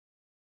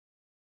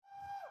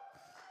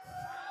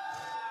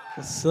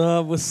What's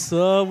up, what's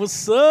up,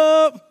 what's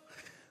up?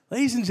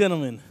 Ladies and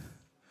gentlemen,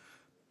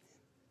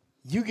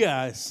 you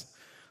guys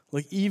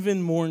look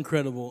even more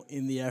incredible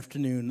in the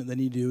afternoon than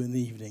you do in the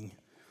evening.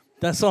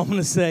 That's all I'm going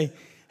to say.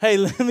 Hey,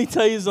 let me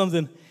tell you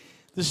something.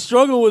 The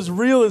struggle was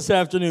real this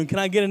afternoon. Can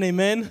I get an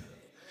amen?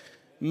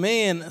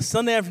 Man,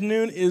 Sunday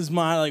afternoon is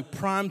my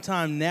prime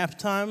time nap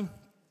time,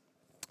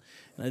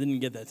 and I didn't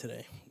get that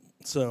today.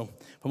 So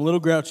if I'm a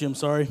little grouchy, I'm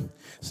sorry.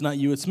 It's not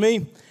you, it's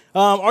me.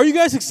 Are you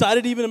guys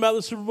excited even about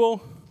the Super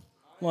Bowl?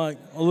 Like,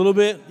 a little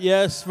bit?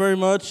 Yes, very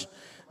much.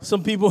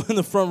 Some people in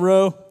the front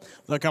row,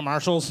 the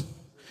commercials.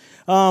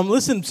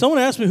 Listen, someone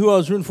asked me who I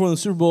was rooting for in the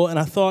Super Bowl, and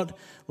I thought,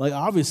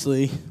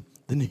 obviously,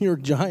 the New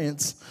York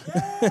Giants.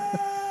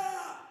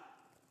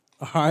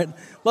 All right.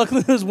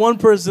 Luckily, there's one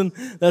person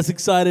that's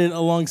excited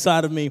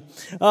alongside of me.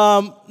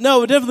 No,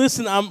 but definitely,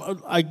 listen,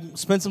 I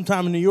spent some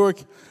time in New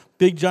York.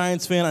 Big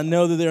Giants fan. I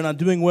know that they're not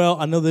doing well.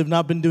 I know they've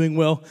not been doing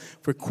well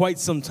for quite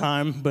some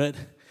time, but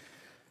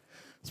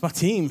it's my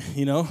team,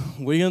 you know.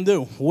 What are you going to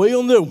do? What are you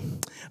going to do?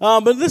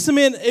 But listen,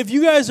 man, if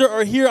you guys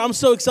are here, I'm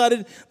so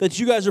excited that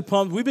you guys are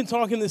pumped. We've been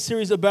talking this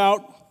series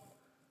about...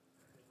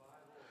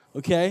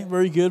 Okay,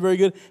 very good, very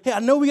good. Hey, I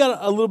know we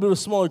got a little bit of a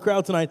smaller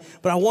crowd tonight,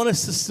 but I want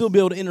us to still be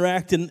able to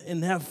interact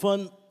and have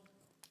fun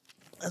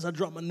as I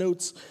drop my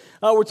notes.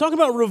 We're talking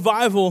about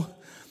revival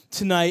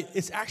tonight.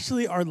 It's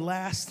actually our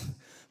last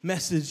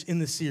message in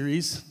the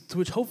series, to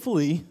which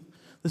hopefully...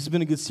 This has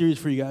been a good series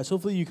for you guys.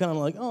 Hopefully you kind of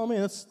like, oh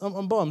man,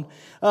 I'm bummed.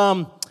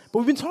 But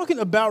we've been talking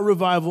about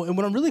revival, and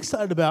what I'm really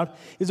excited about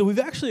is that we've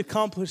actually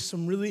accomplished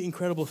some really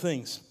incredible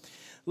things.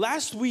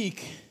 Last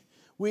week,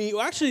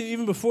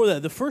 even before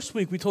that, the first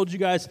week we told you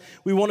guys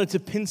we wanted to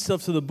pin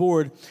stuff to the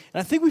board,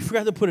 and I think we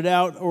forgot to put it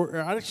out, or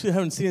I actually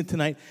haven't seen it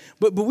tonight,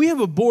 but we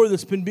have a board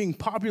that's been being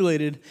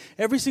populated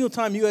every single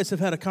time you guys have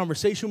had a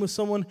conversation with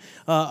someone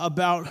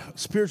about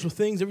spiritual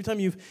things, every time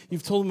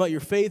you've told them about your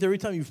faith, every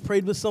time you've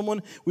prayed with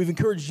someone, we've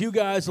encouraged you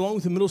guys, along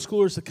with the middle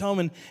schoolers, to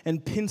come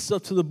and pin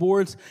stuff to the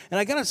boards, and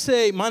I gotta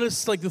say,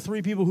 minus the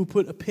three people who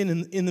put a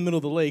pin in the middle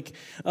of the lake,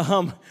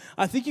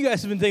 I think you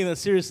guys have been taking that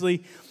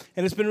seriously,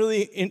 and it's been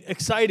really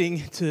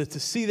exciting to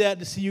see that,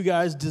 to see you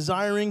guys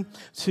desiring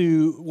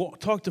to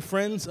talk to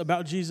friends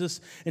about Jesus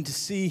and to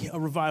see a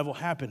revival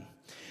happen.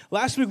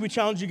 Last week, we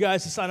challenged you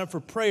guys to sign up for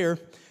prayer.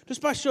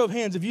 Just by show of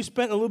hands, if you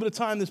spent a little bit of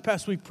time this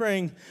past week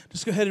praying,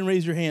 just go ahead and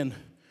raise your hand.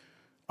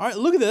 All right,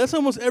 look at that. That's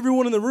almost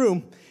everyone in the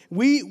room.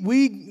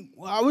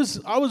 I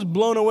was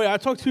blown away. I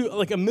talked to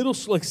a middle,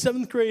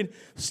 seventh grade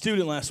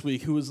student last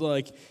week who was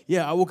like,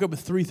 yeah, I woke up at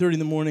 3:30 in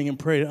the morning and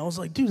prayed. I was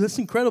like, dude, that's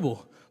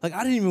incredible. I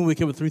didn't even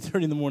wake up at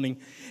 3:30 in the morning.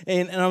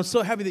 And I'm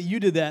so happy that you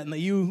did that and that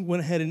you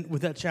went ahead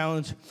with that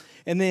challenge.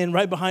 And then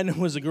right behind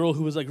him was a girl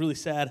who was really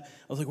sad.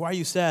 I was like, why are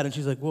you sad? And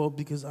she's like, well,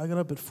 because I got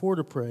up at 4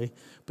 to pray,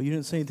 but you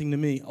didn't say anything to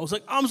me. I was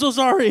like, I'm so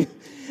sorry.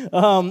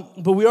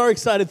 But we are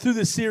excited through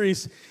this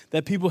series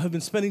that people have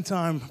been spending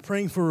time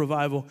praying for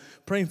revival,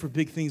 praying for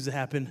big things to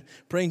happen,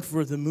 praying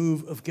for the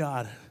move of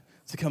God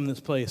to come in this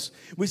place.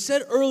 We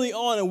said early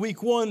on in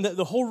week 1 that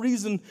the whole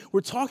reason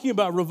we're talking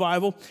about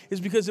revival is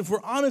because if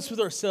we're honest with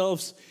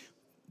ourselves,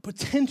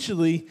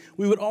 potentially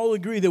we would all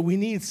agree that we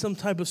need some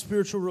type of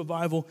spiritual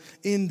revival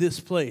in this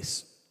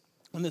place,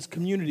 in this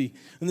community,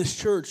 in this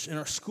church, in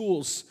our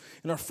schools,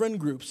 in our friend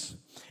groups.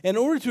 And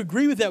in order to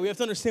agree with that, we have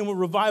to understand what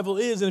revival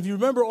is. And if you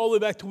remember all the way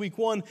back to week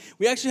 1,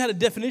 we actually had a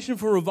definition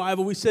for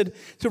revival. We said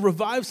to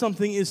revive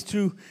something is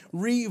to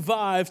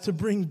revive, to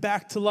bring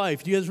back to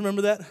life. Do you guys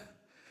remember that?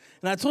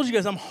 And I told you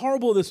guys I'm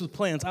horrible at this with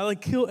plants. I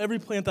kill every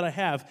plant that I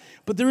have.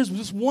 But there was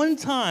just one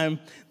time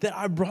that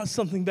I brought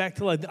something back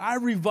to life, that I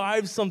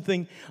revived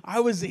something. I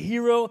was a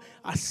hero.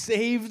 I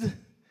saved.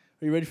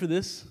 Are you ready for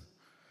this?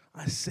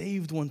 I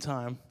saved one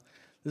time.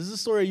 This is a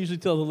story I usually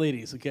tell the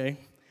ladies, okay?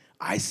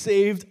 I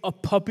saved a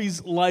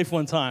puppy's life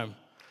one time.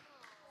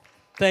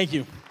 Thank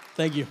you.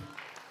 Thank you.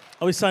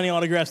 I'll be signing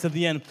autographs at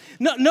the end.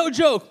 No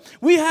joke.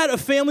 We had a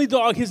family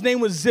dog. His name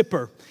was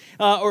Zipper.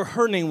 Or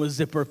her name was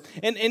Zipper.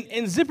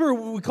 And Zipper,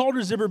 we called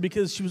her Zipper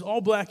because she was all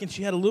black and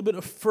she had a little bit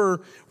of fur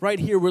right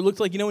here where it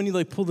looked like, when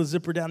you pull the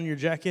zipper down in your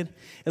jacket?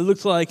 It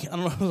looked like, I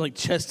don't know, it was like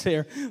chest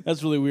hair.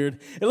 That's really weird.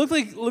 It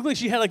looked like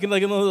she had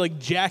another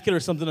jacket or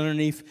something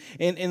underneath.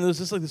 And it was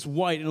just this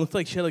white. And it looked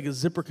like she had a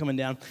zipper coming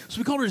down. So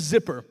we called her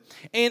Zipper.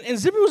 And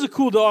Zipper was a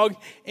cool dog.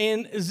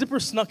 And Zipper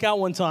snuck out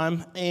one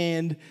time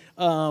and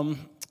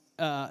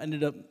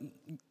ended up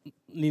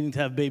needing to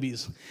have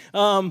babies.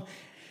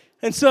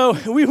 And so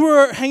we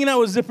were hanging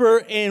out with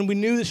Zipper, and we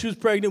knew that she was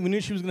pregnant. We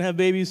knew she was going to have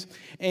babies,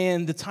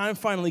 and the time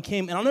finally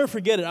came. And I'll never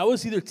forget it. I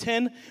was either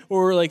 10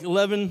 or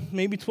 11,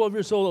 maybe 12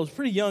 years old. I was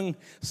pretty young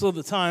still at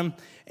the time.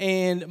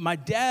 And my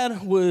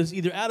dad was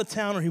either out of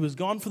town or he was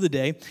gone for the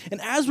day.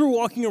 And as we're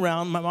walking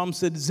around, my mom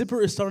said,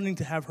 Zipper is starting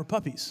to have her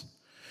puppies.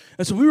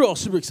 And so we were all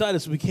super excited.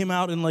 So we came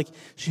out and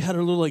she had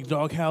her little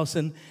dog house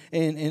and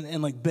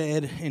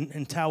bed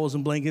and towels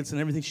and blankets and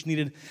everything she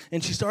needed.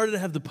 And she started to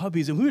have the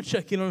puppies. And we would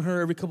check in on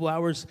her every couple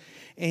hours.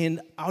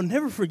 And I'll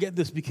never forget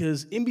this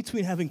because in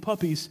between having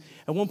puppies,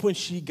 at one point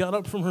she got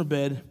up from her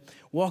bed,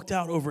 walked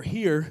out over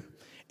here,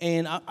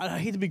 And I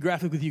hate to be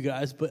graphic with you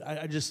guys, but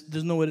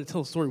there's no way to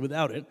tell a story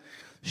without it.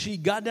 She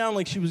got down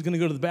like she was going to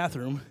go to the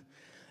bathroom,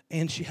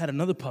 and she had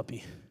another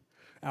puppy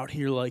out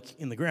here like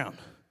in the ground.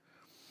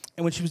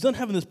 And when she was done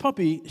having this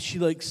puppy, she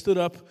like stood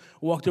up,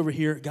 walked over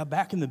here, got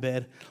back in the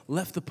bed,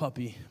 left the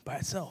puppy by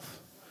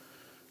itself.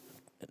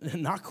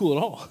 Not cool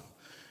at all.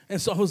 And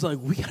so I was like,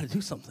 we got to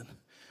do something.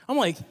 I'm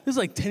like, this is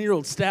like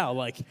 10-year-old style.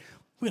 Like,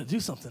 we got to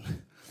do something.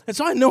 And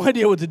so I had no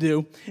idea what to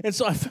do. And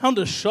so I found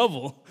a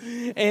shovel.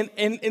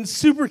 And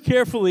super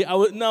carefully,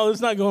 no,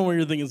 it's not going where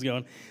you think it's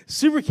going.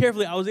 Super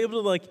carefully, I was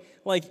able to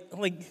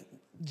like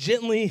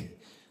gently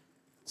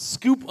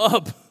scoop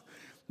up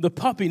the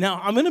puppy.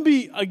 Now, I'm going to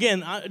be,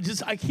 again,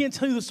 I can't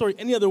tell you the story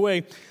any other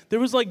way. There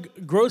was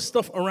like gross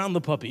stuff around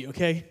the puppy,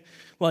 okay?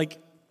 Like,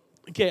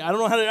 okay, I don't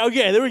know how to,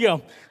 okay, there we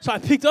go. So I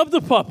picked up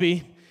the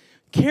puppy,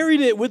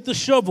 carried it with the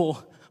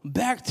shovel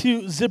back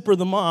to Zipper,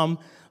 the mom,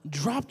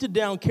 dropped it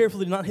down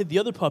carefully to not hit the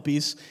other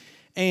puppies,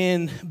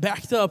 and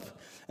backed up,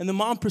 and the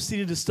mom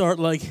proceeded to start,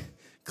 like,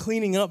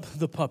 cleaning up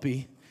the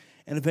puppy,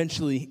 and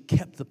eventually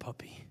kept the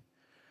puppy.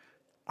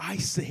 I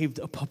saved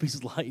a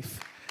puppy's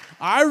life.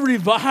 I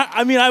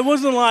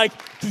wasn't like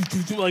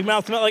mouth to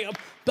mouth, like,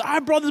 I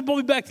brought this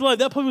puppy back to life.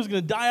 That puppy was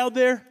going to die out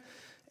there.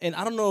 And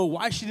I don't know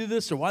why she did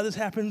this or why this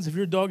happens. If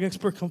you're a dog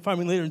expert, come find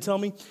me later and tell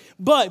me.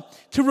 But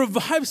to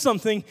revive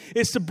something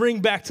is to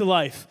bring back to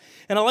life.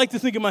 And I like to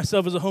think of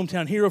myself as a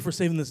hometown hero for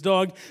saving this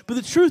dog. But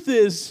the truth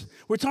is,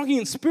 we're talking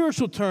in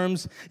spiritual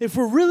terms. If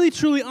we're really,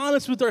 truly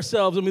honest with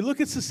ourselves and we look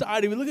at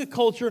society, we look at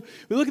culture,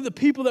 we look at the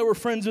people that we're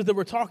friends with, that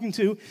we're talking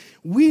to,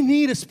 we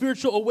need a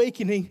spiritual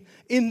awakening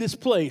in this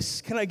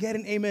place. Can I get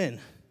an amen?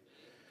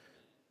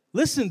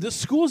 Listen, the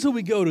schools that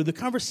we go to, the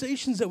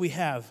conversations that we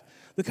have,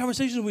 the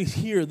conversations we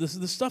hear, the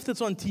stuff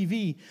that's on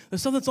TV, the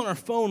stuff that's on our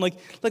phone, like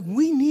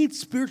we need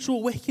spiritual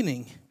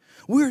awakening.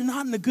 We're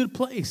not in a good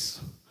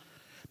place.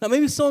 Now,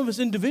 maybe some of us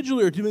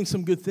individually are doing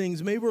some good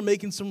things. Maybe we're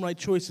making some right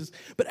choices.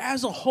 But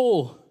as a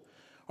whole,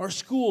 our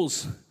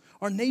schools,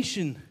 our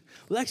nation,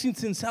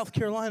 Lexington, South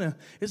Carolina,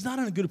 is not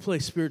in a good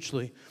place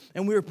spiritually.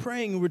 And we're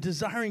praying and we're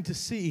desiring to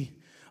see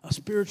a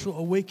spiritual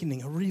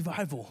awakening, a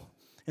revival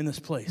in this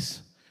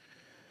place.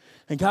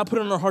 And God put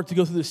it on our heart to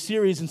go through this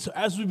series. And so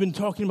as we've been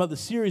talking about the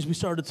series, we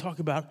started to talk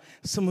about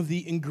some of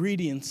the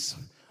ingredients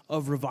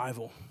of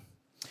revival.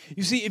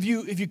 You see, if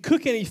you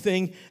cook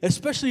anything,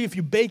 especially if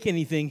you bake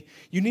anything,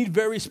 you need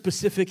very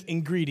specific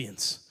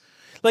ingredients.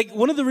 Like,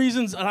 one of the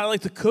reasons I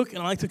like to cook, and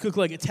I like to cook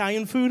like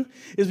Italian food,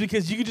 is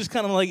because you can just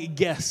kind of like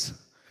guess.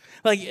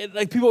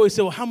 Like people always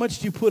say, well, how much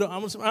do you put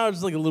on? Just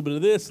like a little bit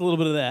of this, a little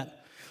bit of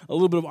that. A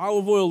little bit of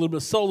olive oil, a little bit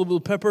of salt, a little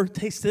bit of pepper,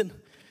 taste it.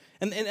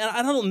 And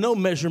I don't know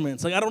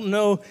measurements. Like, I don't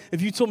know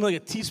if you told me like a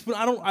teaspoon.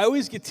 I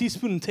always get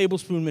teaspoon and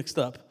tablespoon mixed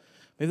up.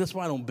 Maybe that's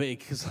why I don't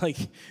bake, because like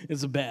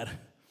it's bad.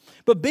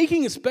 But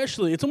baking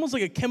especially, it's almost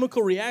like a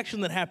chemical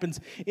reaction that happens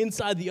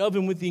inside the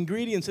oven with the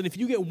ingredients. And if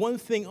you get one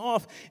thing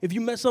off, if you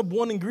mess up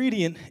one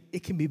ingredient,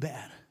 it can be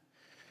bad.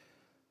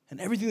 And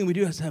everything that we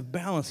do has to have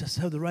balance, has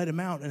to have the right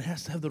amount, and it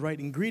has to have the right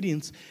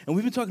ingredients. And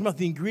we've been talking about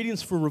the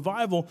ingredients for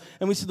revival.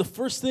 And we said the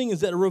first thing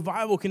is that a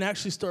revival can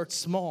actually start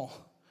small.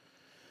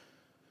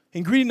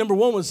 Ingredient number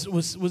one was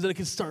that it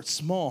can start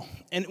small.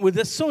 And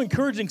that's so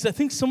encouraging, because I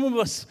think some of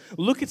us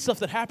look at stuff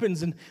that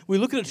happens, and we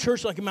look at a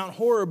church like Mount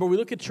Horeb, or we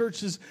look at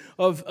churches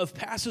of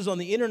pastors on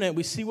the internet.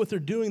 We see what they're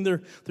doing,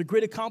 their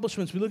great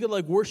accomplishments. We look at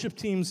like worship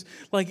teams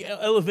like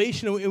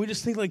Elevation, and we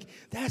just think like,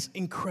 that's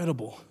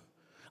incredible.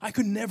 I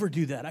could never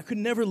do that. I could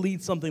never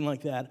lead something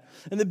like that.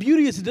 And the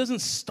beauty is, it doesn't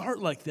start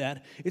like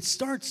that. It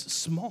starts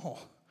small.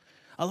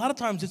 A lot of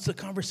times it's a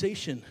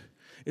conversation.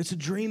 It's a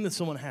dream that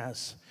someone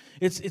has.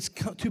 It's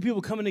two people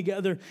coming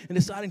together and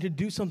deciding to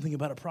do something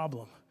about a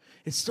problem.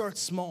 It starts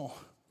small.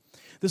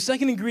 The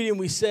second ingredient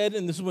we said,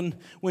 and this is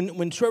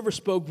when Trevor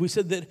spoke, we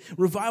said that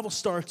revival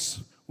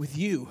starts with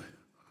you.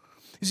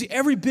 You see,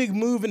 every big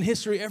move in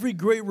history, every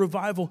great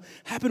revival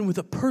happened with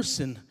a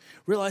person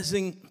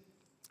realizing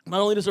not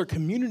only does our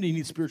community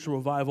need spiritual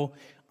revival,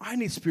 I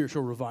need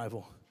spiritual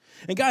revival.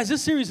 And guys,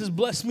 this series has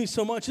blessed me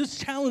so much. It's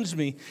challenged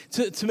me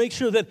to make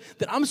sure that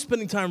I'm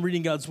spending time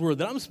reading God's word,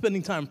 that I'm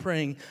spending time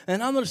praying,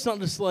 and I'm not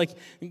just like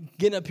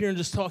getting up here and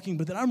just talking,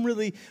 but that I'm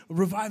really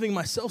reviving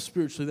myself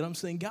spiritually, that I'm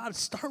saying, God,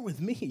 start with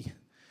me.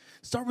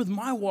 Start with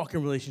my walk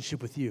in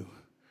relationship with you.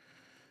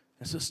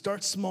 And so it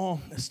starts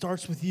small, it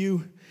starts with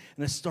you,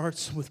 and it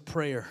starts with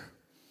prayer.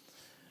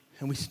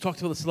 And we talked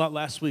about this a lot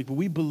last week, but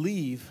we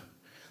believe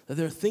that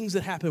there are things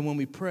that happen when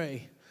we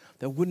pray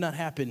that would not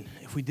happen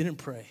if we didn't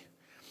pray.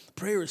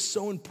 Prayer is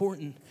so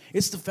important.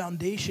 It's the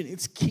foundation.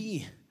 It's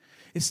key.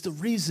 It's the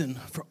reason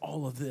for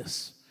all of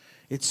this.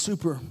 It's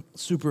super,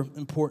 super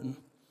important.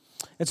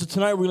 And so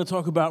tonight we're going to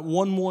talk about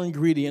one more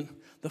ingredient,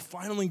 the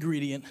final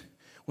ingredient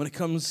when it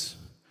comes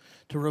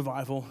to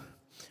revival,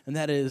 and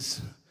that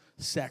is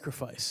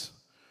sacrifice.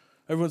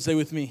 Everyone say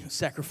with me,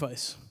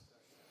 sacrifice.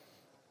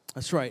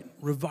 That's right.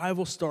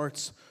 Revival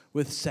starts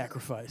with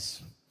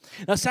sacrifice.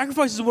 Now,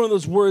 sacrifice is one of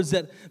those words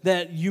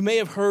that you may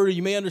have heard or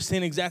you may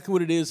understand exactly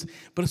what it is,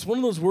 but it's one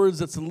of those words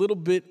that's a little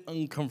bit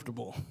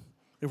uncomfortable,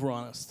 if we're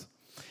honest.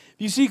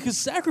 You see, because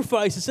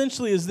sacrifice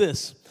essentially is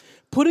this: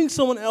 putting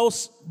someone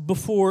else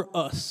before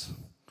us,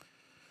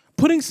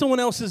 putting someone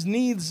else's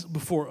needs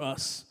before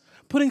us,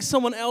 putting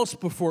someone else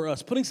before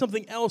us, putting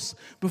something else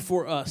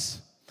before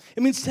us.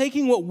 It means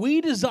taking what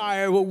we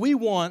desire, what we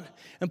want,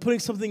 and putting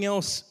something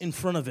else in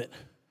front of it.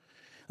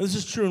 And this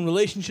is true in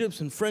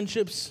relationships, in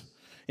friendships,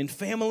 in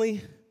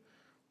family.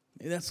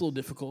 Maybe that's a little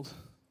difficult.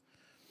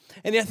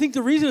 And I think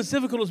the reason it's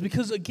difficult is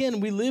because, again,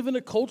 we live in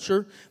a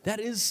culture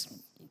that is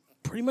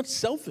pretty much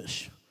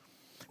selfish.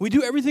 We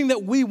do everything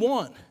that we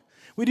want.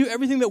 We do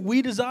everything that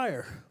we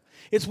desire.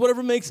 It's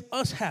whatever makes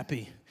us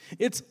happy.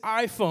 It's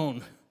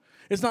iPhone.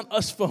 It's not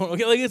us phone.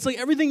 Okay, it's like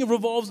everything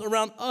revolves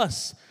around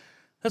us.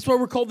 That's why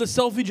we're called the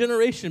selfie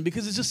generation,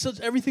 because it's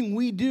just everything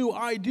we do,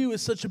 I do,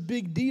 is such a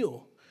big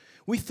deal.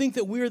 We think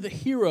that we are the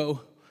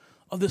hero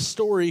of this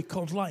story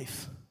called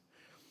life,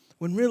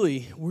 when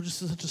really we're just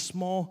such a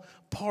small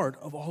part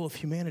of all of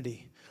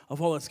humanity,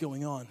 of all that's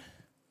going on.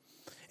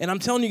 And I'm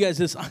telling you guys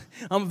this,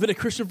 I've been a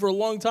Christian for a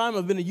long time.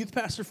 I've been a youth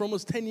pastor for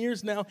almost 10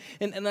 years now,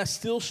 and I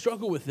still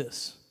struggle with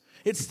this.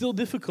 It's still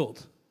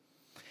difficult.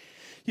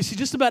 You see,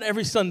 just about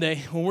every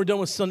Sunday, when we're done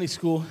with Sunday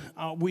school,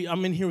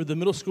 I'm in here with the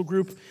middle school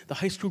group. The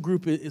high school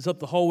group is up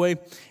the hallway,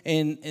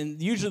 and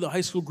usually the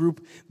high school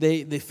group,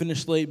 they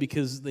finish late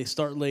because they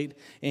start late,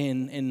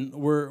 and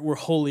we're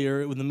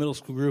holier with the middle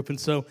school group, and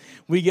so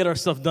we get our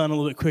stuff done a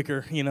little bit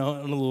quicker, and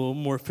a little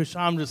more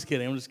efficient. I'm just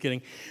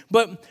kidding.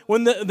 But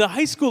when the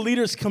high school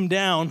leaders come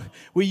down,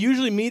 we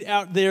usually meet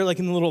out there, like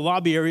in the little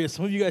lobby area.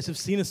 Some of you guys have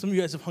seen us. Some of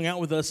you guys have hung out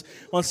with us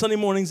on Sunday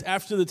mornings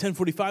after the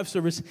 10:45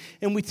 service,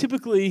 and we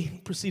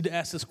typically proceed to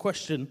ask this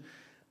question: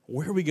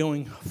 where are we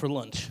going for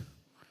lunch?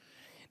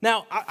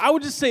 Now, I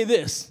would just say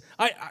this.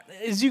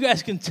 As you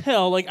guys can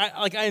tell,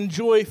 I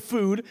enjoy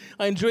food.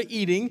 I enjoy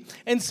eating.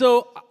 And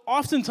so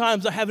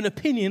oftentimes I have an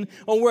opinion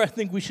on where I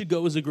think we should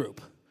go as a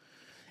group.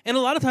 And a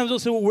lot of times I'll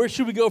say, well, where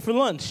should we go for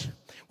lunch?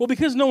 Well,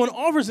 because no one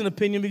offers an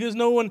opinion, because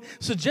no one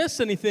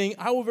suggests anything,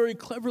 I will very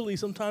cleverly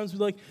sometimes be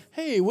like,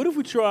 hey, what if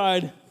we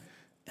tried?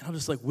 And I'll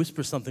just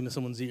whisper something to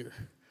someone's ear.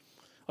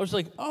 I was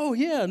like, oh,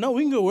 yeah, no,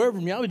 we can go wherever.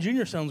 Miyabi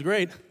Jr. sounds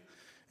great.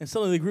 And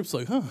suddenly the group's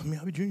like,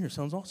 Miyabi Jr.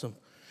 sounds awesome.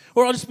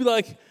 Or I'll just be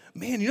like,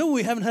 man, what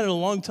we haven't had in a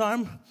long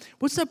time?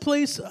 What's that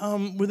place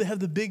where they have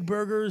the big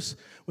burgers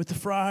with the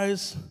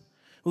fries?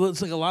 Well,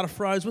 it's like a lot of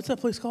fries. What's that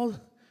place called?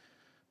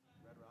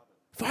 Red Robin.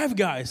 Five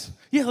Guys.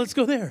 Yeah, let's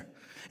go there.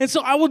 And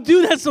so I will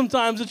do that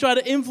sometimes to try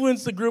to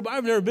influence the group. I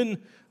don't think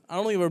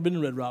I've ever been to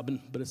Red Robin,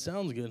 but it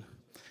sounds good.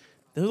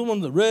 They're the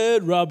ones, the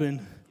Red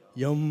Robin.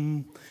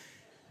 Yum.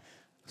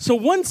 So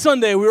one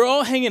Sunday, we were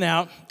all hanging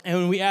out,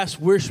 and we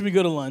asked, where should we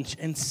go to lunch?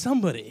 And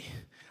somebody,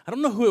 I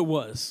don't know who it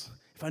was.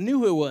 If I knew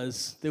who it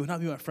was, they would not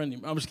be my friend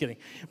anymore. I'm just kidding.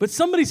 But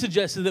somebody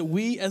suggested that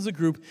we, as a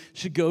group,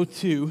 should go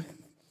to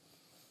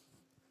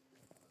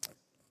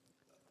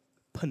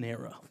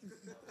Panera.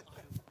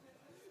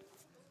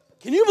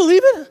 Can you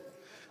believe it?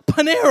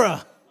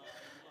 Panera.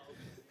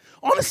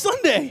 On a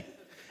Sunday,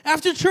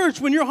 after church,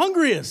 when you're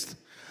hungriest.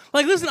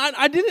 Listen,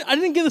 I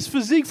didn't get this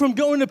physique from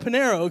going to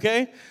Panera,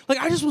 okay?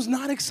 I just was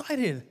not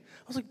excited.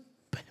 I was like,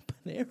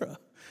 Panera?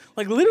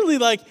 Literally,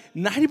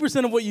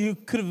 90% of what you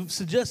could have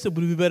suggested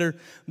would be better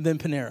than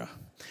Panera.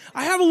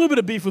 I have a little bit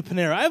of beef with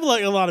Panera. I have,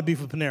 a lot of beef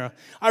with Panera.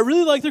 I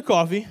really like their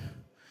coffee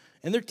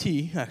and their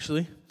tea,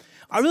 actually.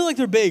 I really like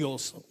their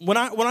bagels. When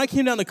I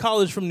came down to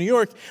college from New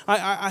York,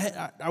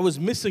 I was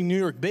missing New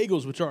York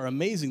bagels, which are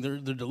amazing. They're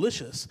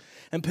delicious.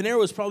 And Panera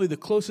was probably the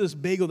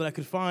closest bagel that I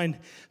could find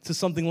to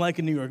something like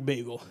a New York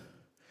bagel.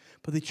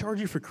 But they charge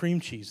you for cream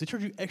cheese. They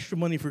charge you extra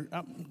money for,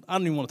 I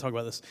don't even want to talk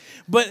about this.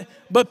 But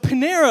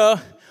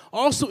Panera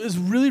also is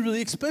really,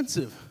 really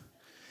expensive.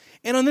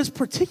 And on this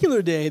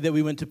particular day that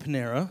we went to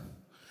Panera,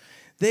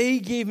 they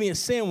gave me a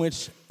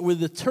sandwich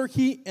with the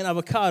turkey and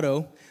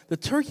avocado. The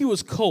turkey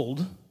was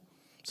cold.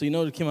 So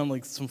it came out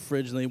of some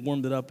fridge, and they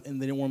warmed it up,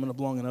 and they didn't warm it up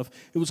long enough.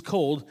 It was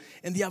cold,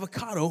 and the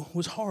avocado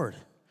was hard.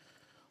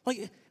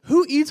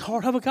 Who eats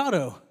hard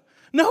avocado?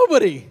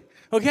 Nobody,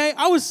 okay?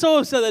 I was so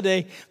upset that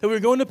day that we were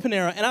going to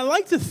Panera, and I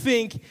like to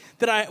think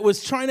that I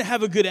was trying to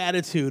have a good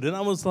attitude, and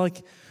I was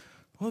like,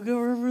 we'll go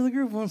wherever the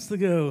group wants to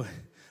go.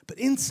 But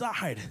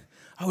inside,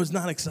 I was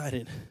not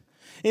excited.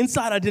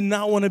 Inside, I did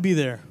not want to be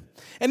there.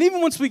 And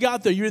even once we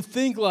got there, you would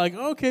think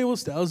okay, well,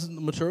 Styles is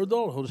a mature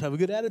adult. He'll just have a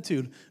good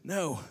attitude.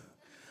 No.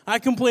 I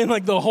complained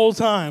the whole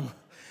time.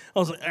 I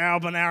was like,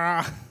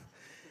 Panera.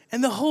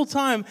 And the whole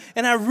time,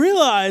 and I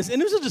realized, and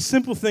it was such a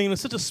simple thing in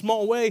such a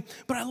small way,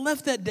 but I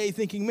left that day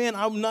thinking, man,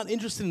 I'm not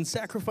interested in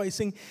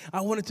sacrificing. I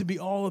want it to be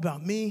all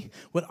about me,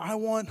 what I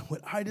want,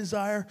 what I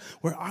desire,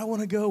 where I want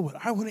to go, what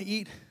I want to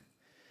eat.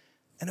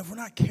 And if we're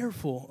not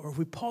careful, or if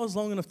we pause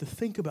long enough to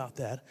think about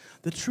that,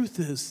 the truth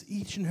is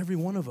each and every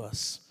one of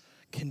us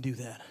can do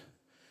that.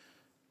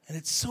 And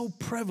it's so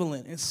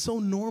prevalent, it's so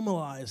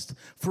normalized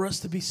for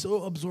us to be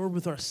so absorbed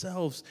with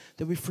ourselves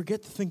that we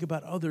forget to think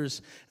about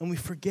others, and we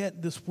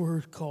forget this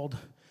word called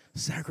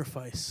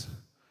sacrifice.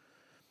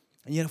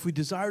 And yet if we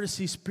desire to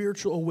see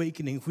spiritual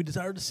awakening, if we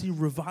desire to see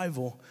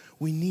revival,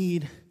 we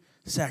need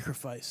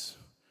sacrifice.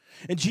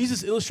 And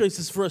Jesus illustrates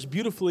this for us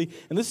beautifully.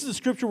 And this is a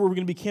scripture where we're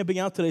going to be camping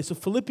out today. So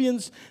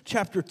Philippians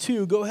chapter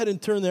 2, go ahead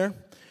and turn there.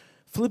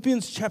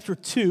 Philippians chapter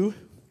 2.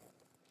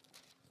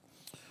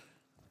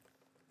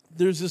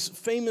 There's this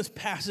famous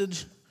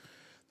passage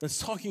that's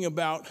talking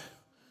about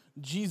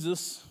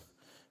Jesus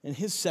and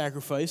his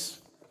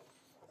sacrifice.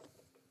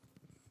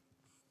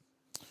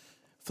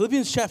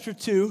 Philippians chapter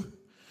 2,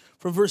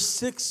 from verse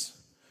 6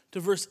 to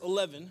verse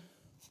 11.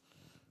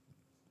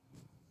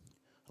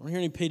 I don't hear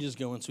any pages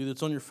going, so either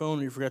it's on your phone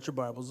or you forgot your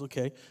Bibles.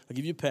 Okay, I'll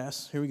give you a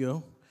pass. Here we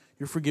go.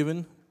 You're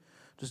forgiven.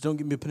 Just don't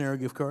give me a Panera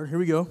gift card. Here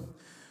we go.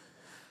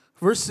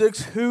 Verse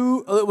 6,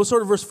 we'll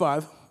start at verse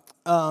 5.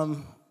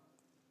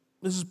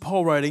 This is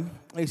Paul writing.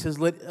 He says,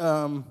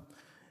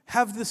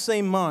 have the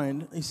same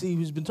mind. You see,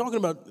 he's been talking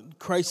about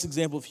Christ's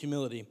example of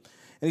humility.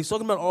 And he's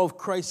talking about all of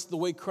Christ, the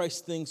way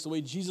Christ thinks, the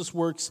way Jesus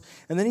works.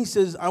 And then he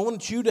says, I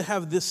want you to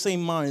have this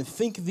same mind.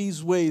 Think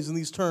these ways and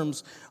these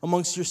terms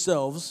amongst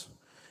yourselves.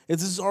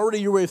 This is already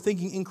your way of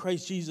thinking in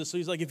Christ Jesus. So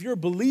he's like, if you're a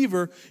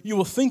believer, you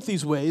will think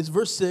these ways.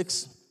 Verse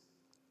 6,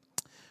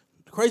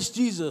 Christ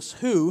Jesus,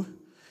 who,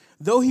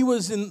 though he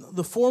was in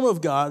the form of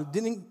God,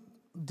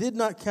 did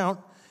not count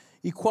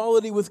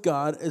equality with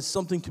God as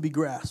something to be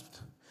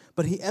grasped.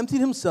 But he emptied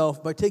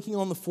himself by taking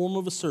on the form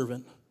of a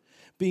servant,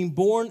 being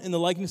born in the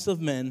likeness of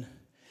men,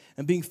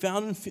 and being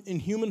found in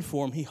human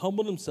form, he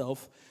humbled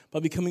himself by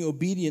becoming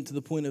obedient to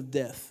the point of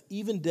death,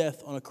 even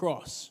death on a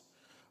cross.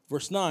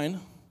 Verse 9,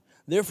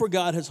 therefore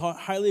God has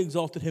highly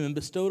exalted him and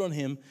bestowed on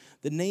him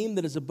the name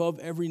that is above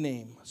every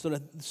name, so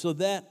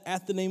that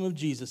at the name of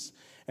Jesus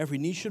every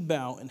knee should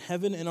bow in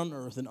heaven and on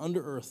earth and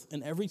under earth,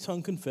 and every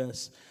tongue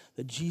confess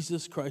that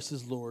Jesus Christ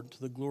is Lord,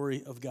 to the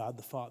glory of God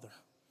the Father.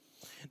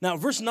 Now,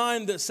 verse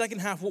 9, the second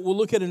half, what we'll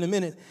look at in a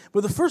minute.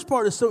 But the first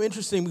part is so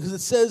interesting because it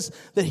says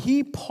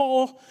that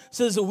Paul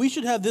says that we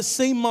should have this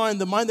same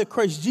mind, the mind that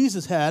Christ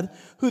Jesus had,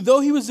 who though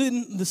he was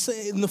in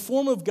the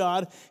form of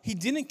God, he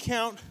didn't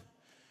count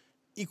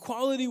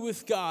equality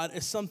with God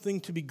as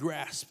something to be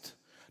grasped.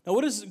 Now,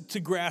 what does to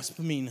grasp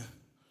mean?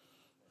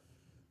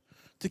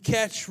 To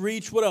catch,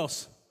 reach, what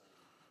else?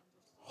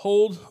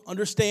 Hold,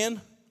 understand.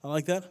 I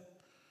like that.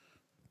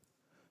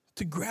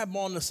 To grab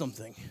onto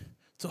something,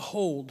 to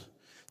hold,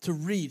 to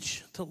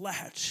reach, to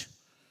latch.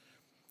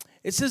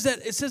 It says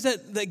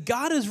that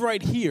God is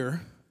right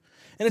here,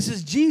 and it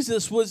says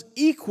Jesus was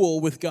equal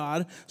with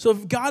God. So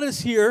if God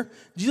is here,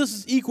 Jesus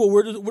is equal.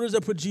 Where does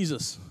that put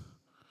Jesus?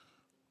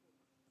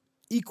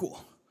 Equal,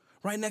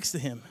 right next to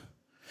him.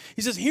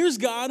 He says, here's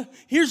God,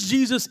 here's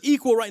Jesus,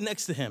 equal right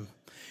next to him.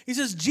 He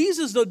says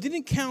Jesus, though,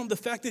 didn't count the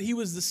fact that he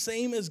was the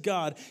same as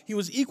God. He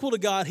was equal to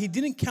God. He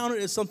didn't count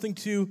it as something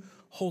to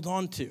hold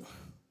on to.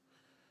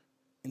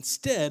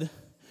 Instead,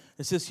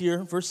 it says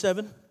here, verse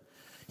 7,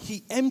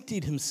 he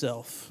emptied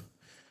himself.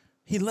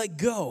 He let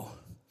go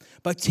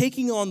by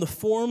taking on the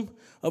form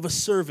of a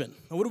servant.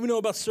 Now, what do we know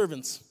about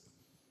servants?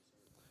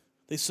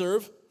 They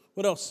serve.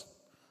 What else?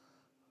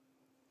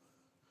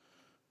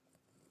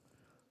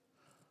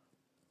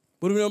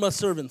 What do we know about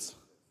servants?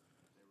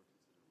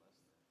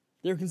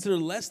 They're considered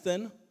less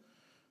than.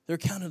 They're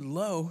counted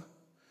low.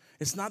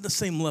 It's not the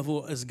same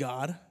level as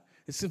God.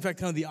 It's, in fact,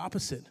 kind of the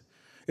opposite.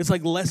 It's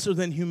like lesser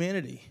than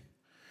humanity.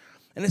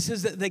 And it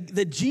says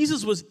that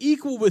Jesus was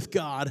equal with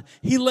God.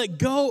 He let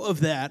go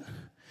of that,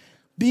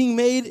 being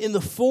made in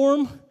the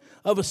form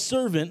of a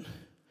servant,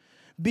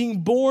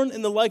 being born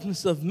in the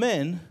likeness of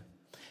men,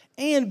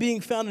 and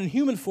being found in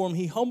human form,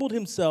 he humbled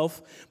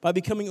himself by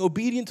becoming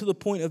obedient to the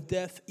point of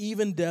death,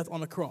 even death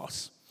on a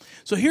cross.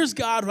 So here's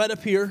God right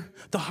up here,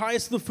 the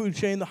highest of the food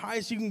chain, the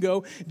highest you can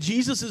go.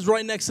 Jesus is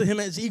right next to him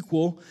as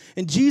equal,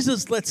 and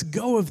Jesus lets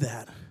go of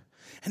that.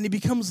 And he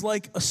becomes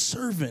like a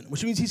servant,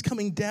 which means he's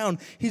coming down.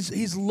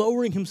 He's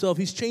lowering himself.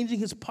 He's changing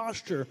his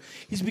posture.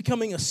 He's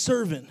becoming a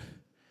servant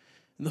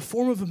in the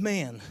form of a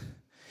man.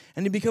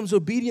 And he becomes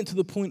obedient to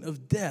the point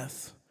of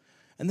death.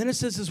 And then it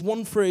says this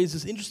one phrase,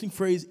 this interesting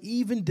phrase,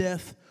 even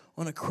death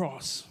on a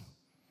cross.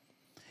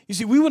 You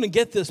see, we wouldn't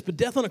get this, but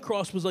death on a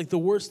cross was like the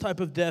worst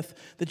type of death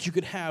that you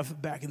could have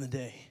back in the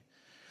day.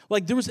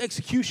 Like there was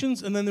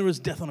executions and then there was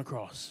death on a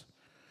cross.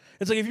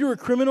 It's like if you were a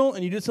criminal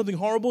and you did something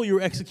horrible, you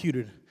were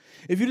executed.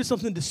 If you did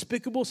something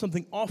despicable,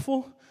 something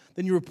awful,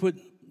 then you were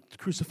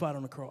crucified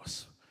on a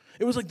cross.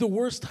 It was like the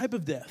worst type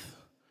of death.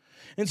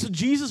 And so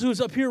Jesus, who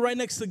is up here right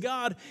next to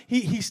God,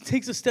 he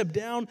takes a step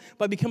down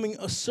by becoming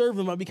a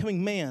servant, by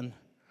becoming man,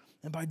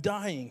 and by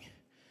dying,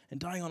 and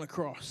dying on a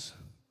cross.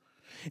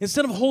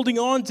 Instead of holding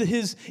on to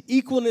his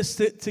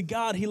equalness to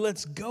God, he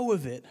lets go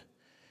of it,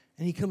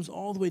 and he comes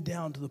all the way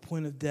down to the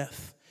point of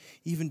death,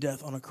 even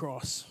death on a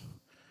cross.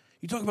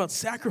 You talk about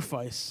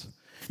sacrifice.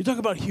 You talk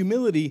about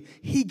humility.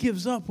 He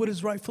gives up what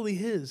is rightfully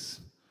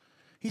his.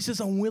 He says,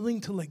 I'm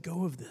willing to let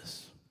go of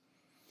this.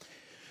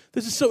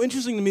 This is so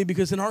interesting to me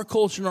because in our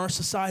culture, in our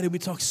society, we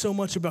talk so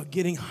much about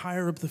getting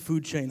higher up the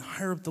food chain,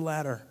 higher up the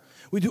ladder.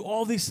 We do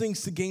all these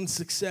things to gain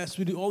success.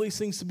 We do all these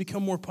things to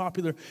become more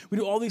popular. We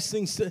do all these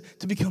things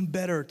to become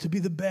better, to be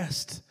the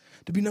best,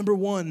 to be number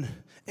one,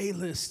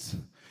 A-list.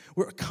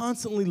 We're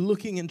constantly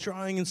looking and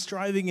trying and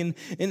striving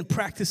and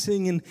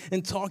practicing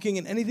and talking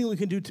and anything we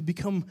can do to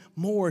become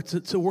more,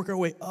 to work our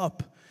way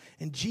up.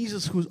 And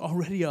Jesus, who's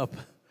already up,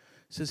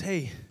 says,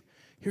 hey,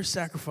 here's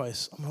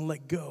sacrifice. I'm going to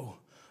let go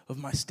of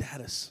my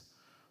status,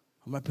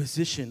 of my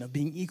position of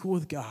being equal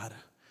with God,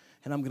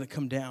 and I'm going to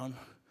come down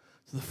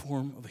to the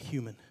form of a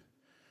human.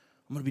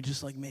 I'm going to be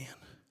just like man.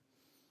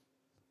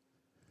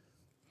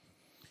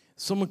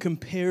 Someone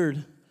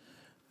compared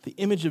the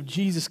image of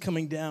Jesus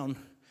coming down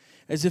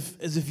as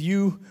if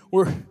you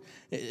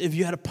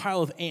had a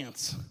pile of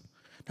ants.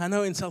 Now, I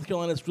know in South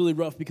Carolina it's really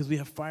rough because we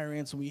have fire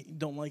ants and we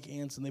don't like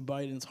ants and they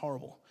bite and it's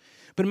horrible.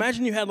 But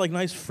imagine you had like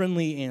nice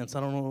friendly ants. I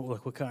don't know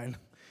like what kind.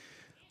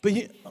 But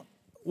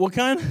what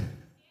kind?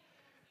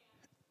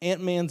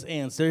 Ant-Man's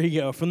ants. There you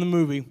go, from the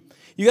movie.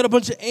 You got a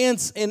bunch of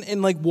ants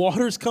and like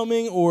water's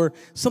coming or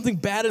something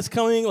bad is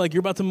coming, like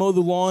you're about to mow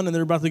the lawn and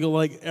they're about to go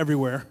like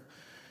everywhere.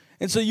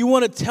 And so you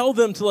want to tell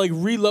them to like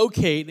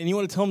relocate and you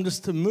want to tell them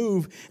just to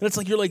move. And it's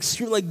like you're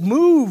like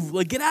move,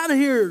 like get out of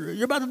here.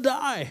 You're about to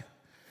die.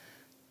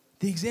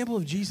 The example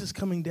of Jesus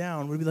coming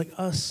down would be like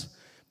us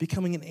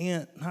becoming an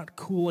ant, not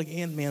cool like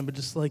Ant-Man, but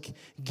just like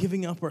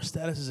giving up our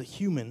status as a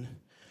human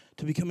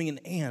to becoming an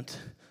ant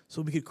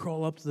so we could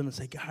crawl up to them and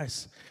say,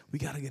 guys, we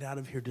got to get out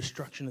of here.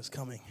 Destruction is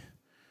coming.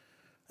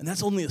 And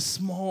that's only a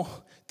small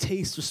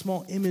taste, a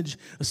small image,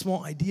 a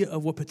small idea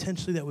of what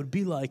potentially that would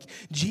be like.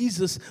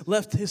 Jesus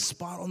left his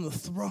spot on the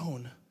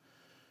throne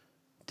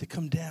to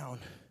come down,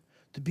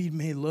 to be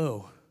made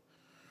low.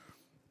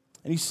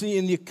 And you see,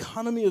 in the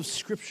economy of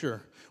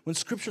Scripture, when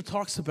Scripture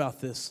talks about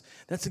this,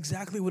 that's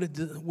exactly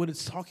what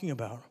it's talking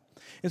about.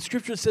 And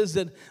Scripture says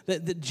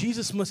that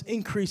Jesus must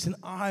increase and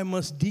I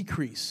must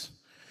decrease.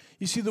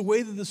 You see, the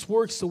way that this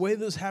works, the way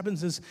that this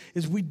happens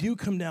is we do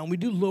come down. We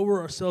do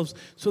lower ourselves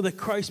so that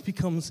Christ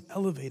becomes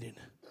elevated.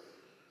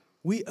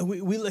 We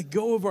let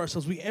go of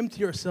ourselves. We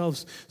empty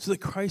ourselves so that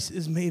Christ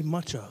is made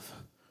much of.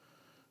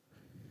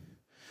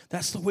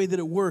 That's the way that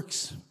it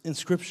works in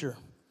Scripture.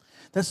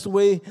 That's the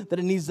way that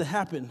it needs to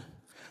happen,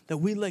 that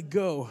we let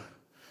go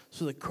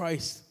so that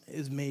Christ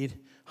is made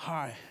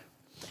high.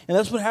 And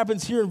that's what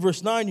happens here in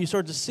verse 9. You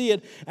start to see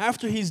it.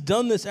 After he's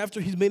done this, after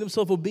he's made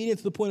himself obedient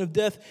to the point of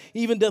death,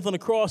 even death on a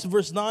cross, in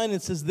verse 9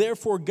 it says,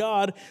 therefore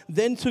God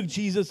then took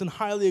Jesus and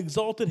highly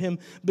exalted him,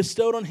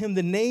 bestowed on him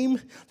the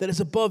name that is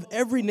above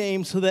every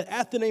name, so that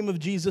at the name of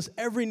Jesus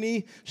every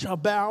knee shall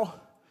bow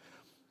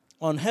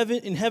in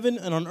heaven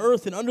and on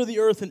earth and under the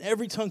earth, and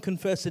every tongue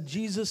confess that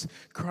Jesus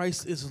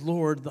Christ is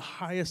Lord, the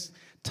highest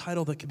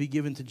title that could be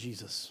given to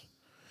Jesus.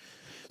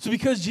 So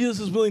because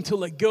Jesus is willing to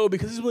let go,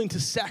 because he's willing to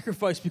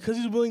sacrifice, because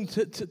he's willing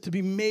to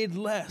be made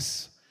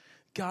less,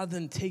 God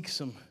then takes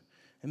him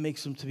and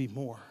makes him to be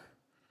more.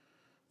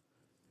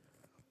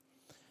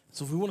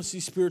 So if we want to see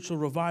spiritual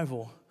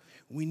revival,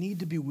 we need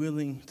to be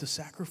willing to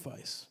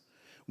sacrifice.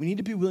 We need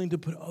to be willing to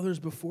put others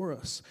before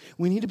us.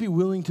 We need to be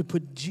willing to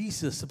put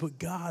Jesus, to put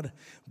God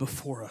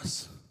before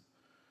us.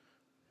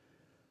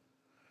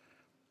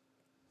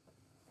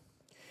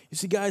 You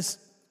see, guys,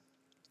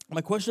 my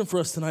question for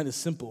us tonight is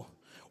simple.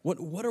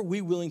 What are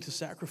we willing to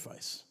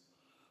sacrifice?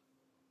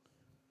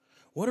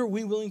 What are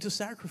we willing to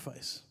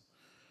sacrifice?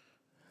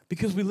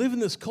 Because we live in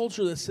this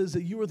culture that says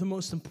that you are the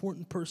most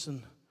important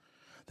person,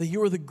 that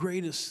you are the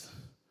greatest,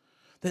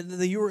 that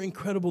you are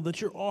incredible, that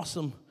you're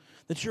awesome,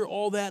 that you're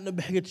all that in a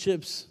bag of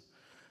chips,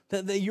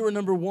 that you are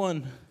number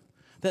one,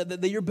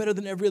 that you're better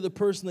than every other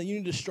person, that you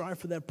need to strive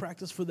for that,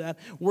 practice for that,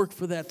 work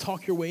for that,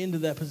 talk your way into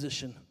that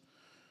position.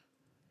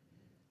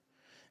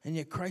 And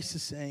yet Christ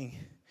is saying,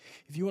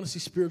 if you want to see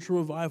spiritual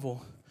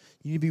revival,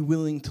 you need to be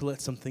willing to let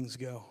some things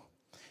go.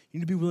 You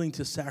need to be willing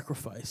to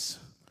sacrifice.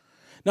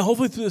 Now,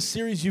 hopefully through this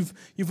series,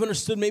 you've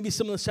understood maybe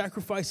some of the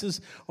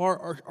sacrifices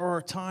are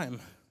our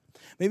time.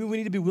 Maybe we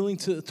need to be willing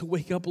to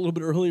wake up a little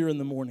bit earlier in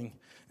the morning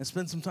and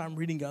spend some time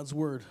reading God's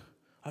Word.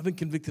 I've been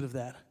convicted of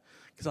that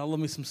because I love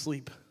me some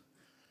sleep.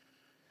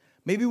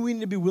 Maybe we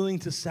need to be willing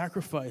to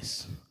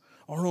sacrifice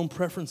our own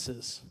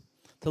preferences,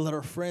 to let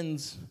our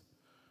friends,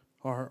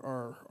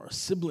 our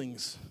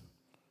siblings,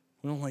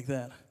 we don't like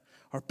that,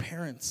 our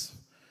parents,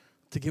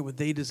 to get what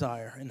they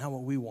desire and not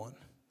what we want.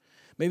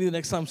 Maybe the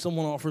next time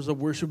someone offers up,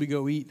 where should we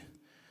go eat?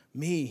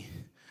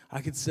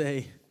 I could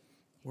say,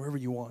 wherever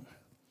you want.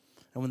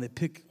 And when they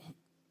pick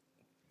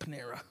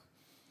Panera,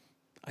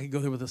 I could go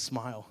there with a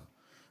smile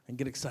and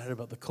get excited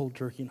about the cold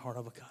turkey and hard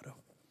avocado.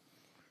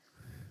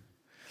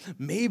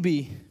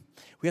 Maybe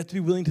we have to be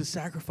willing to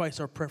sacrifice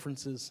our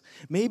preferences.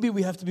 Maybe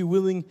we have to be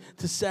willing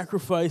to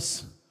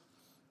sacrifice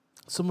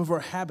some of our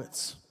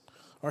habits,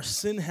 our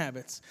sin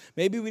habits.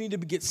 Maybe we need to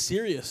get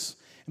serious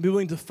and be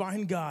willing to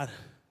find God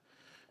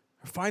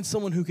or find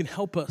someone who can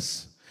help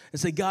us and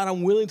say, God,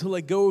 I'm willing to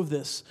let go of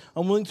this.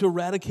 I'm willing to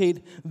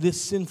eradicate this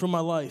sin from my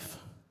life.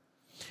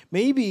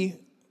 Maybe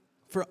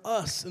for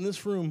us in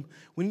this room,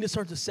 we need to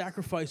start to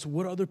sacrifice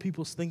what other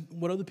people think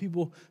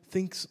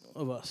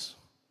of us.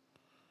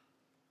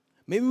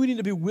 Maybe we need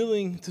to be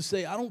willing to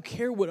say, I don't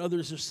care what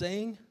others are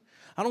saying.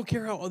 I don't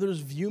care how others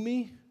view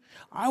me.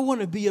 I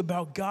want to be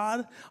about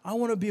God. I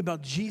want to be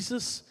about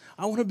Jesus.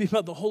 I want to be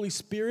about the Holy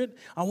Spirit.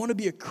 I want to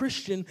be a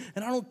Christian,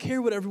 and I don't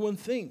care what everyone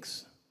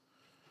thinks.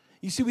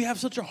 You see, we have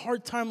such a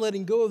hard time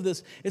letting go of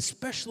this,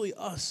 especially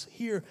us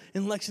here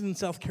in Lexington,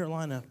 South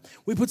Carolina.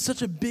 We put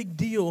such a big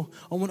deal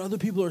on what other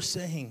people are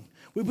saying.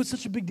 We put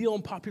such a big deal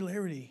on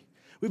popularity.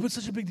 We put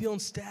such a big deal on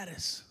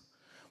status.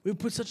 We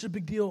put such a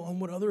big deal on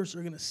what others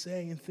are going to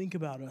say and think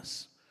about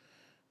us.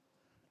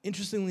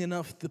 Interestingly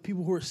enough, the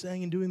people who are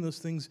saying and doing those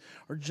things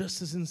are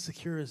just as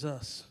insecure as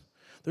us.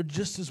 They're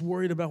just as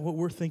worried about what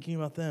we're thinking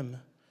about them.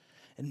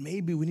 And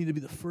maybe we need to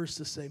be the first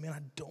to say, man,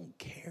 I don't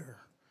care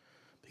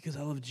because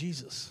I love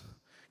Jesus,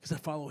 because I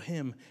follow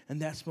him,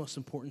 and that's most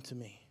important to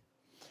me.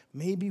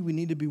 Maybe we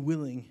need to be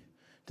willing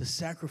to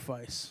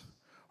sacrifice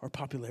our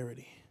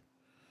popularity,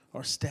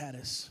 our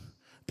status,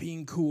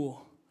 being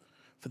cool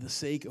for the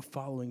sake of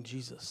following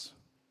Jesus.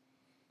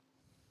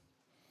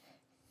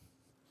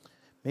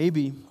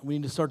 Maybe we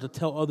need to start to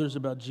tell others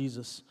about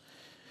Jesus.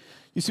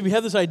 You see, we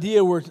have this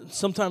idea where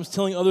sometimes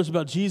telling others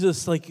about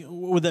Jesus, like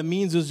what that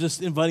means is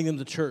just inviting them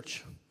to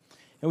church.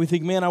 And we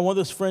think, man, I want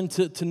this friend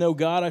to know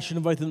God, I should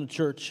invite them to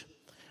church.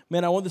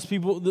 Man, I want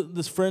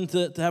this friend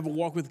to have a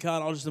walk with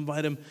God, I'll just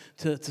invite him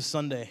to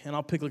Sunday. And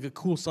I'll pick like a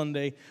cool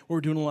Sunday where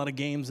we're doing a lot of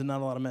games and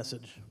not a lot of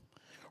message.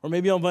 Or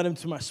maybe I'll invite him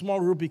to my small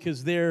group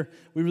because there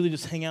we really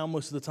just hang out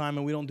most of the time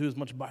and we don't do as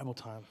much Bible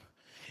time.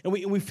 And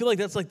we feel like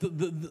that's like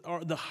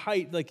the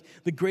height, like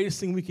the greatest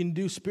thing we can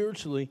do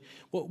spiritually.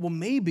 Well,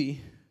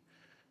 maybe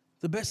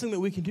the best thing that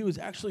we can do is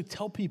actually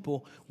tell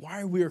people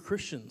why we are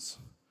Christians.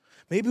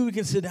 Maybe we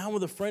can sit down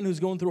with a friend who's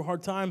going through a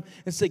hard time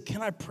and say,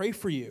 can I pray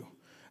for you?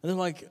 And they're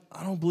like,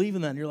 I don't believe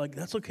in that. And you're like,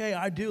 that's okay,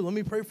 I do. Let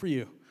me pray for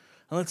you.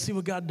 And let's see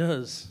what God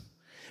does.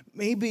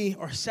 Maybe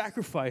our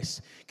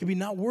sacrifice could be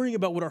not worrying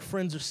about what our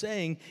friends are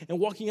saying and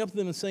walking up to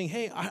them and saying,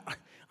 hey,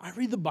 I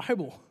read the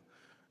Bible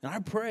and I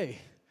pray.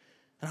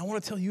 And I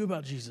want to tell you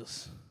about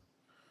Jesus.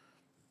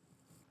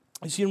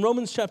 You see, in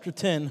Romans chapter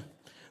 10,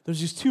 there's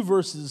these two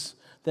verses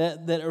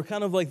that are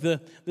kind of like the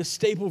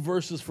staple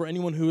verses for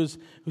anyone who's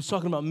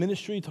talking about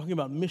ministry, talking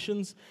about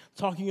missions,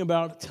 talking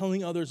about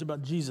telling others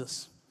about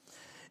Jesus.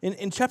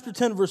 In chapter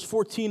 10, verse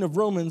 14 of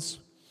Romans,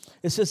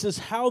 it says this,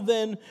 how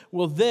then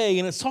will they,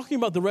 and it's talking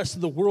about the rest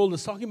of the world,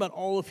 it's talking about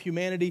all of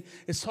humanity,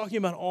 it's talking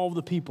about all of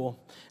the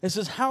people. It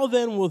says, how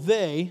then will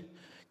they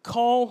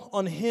call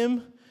on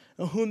him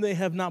whom they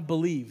have not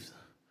believed?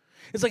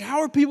 It's like, how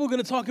are people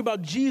going to talk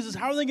about Jesus?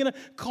 How are they going to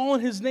call on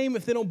his name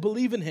if they don't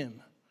believe in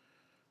him?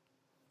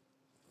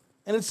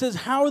 And it says,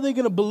 how are they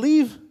going to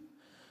believe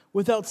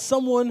without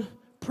someone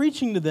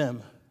preaching to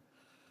them?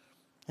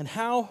 And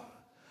how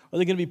are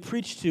they going to be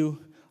preached to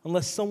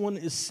unless someone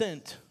is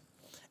sent?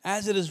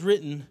 As it is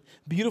written,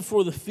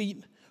 beautiful are the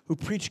feet who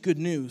preach good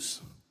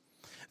news.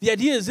 The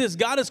idea is this,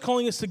 God is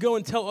calling us to go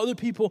and tell other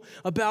people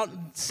about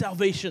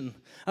salvation,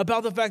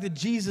 about the fact that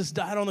Jesus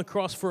died on the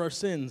cross for our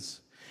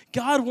sins.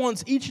 God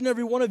wants each and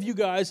every one of you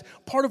guys,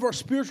 part of our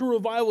spiritual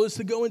revival is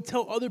to go and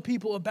tell other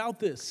people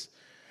about this.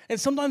 And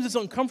sometimes it's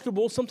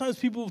uncomfortable. Sometimes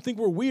people think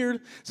we're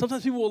weird.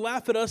 Sometimes people will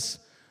laugh at us.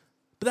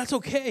 But that's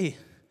okay.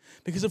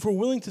 Because if we're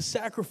willing to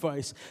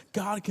sacrifice,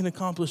 God can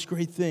accomplish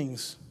great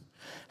things.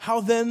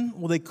 How then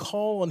will they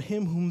call on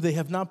him whom they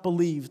have not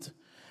believed?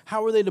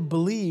 How are they to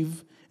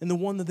believe in the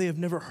one that they have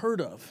never heard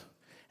of?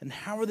 And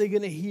how are they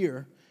going to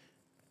hear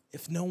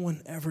if no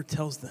one ever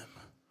tells them?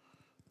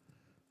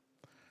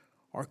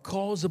 Our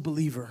call as a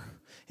believer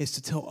is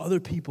to tell other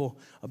people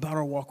about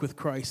our walk with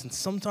Christ. And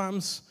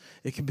sometimes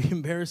it can be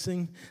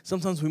embarrassing.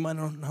 Sometimes we might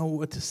not know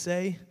what to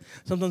say.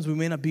 Sometimes we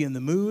may not be in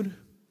the mood.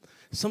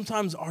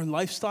 Sometimes our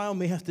lifestyle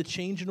may have to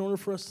change in order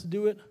for us to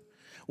do it.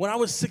 When I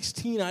was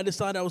 16, I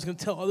decided I was going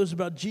to tell others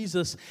about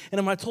Jesus.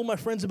 And when I told my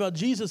friends about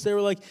Jesus, they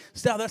were like,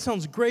 Stal, that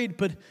sounds great,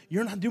 but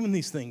you're not doing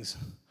these things.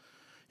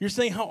 You're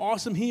saying how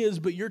awesome he is,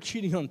 but you're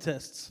cheating on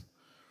tests.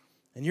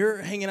 And you're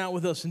hanging out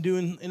with us and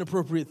doing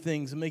inappropriate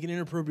things and making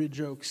inappropriate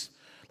jokes.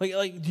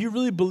 Like, do you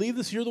really believe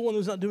this? You're the one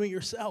who's not doing it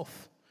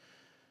yourself.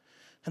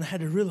 And I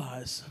had to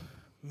realize,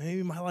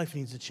 maybe my life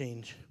needs to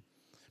change.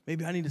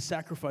 Maybe I need to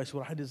sacrifice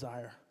what I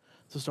desire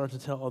to start to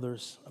tell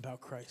others about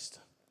Christ.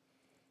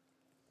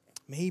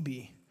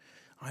 Maybe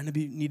I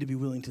need to be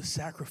willing to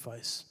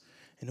sacrifice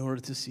in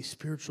order to see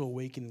spiritual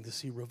awakening, to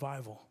see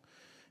revival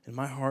in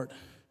my heart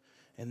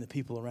and the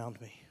people around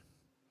me.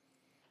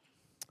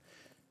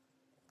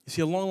 You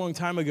see, a long, long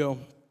time ago,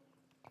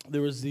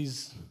 there was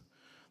this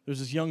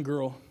young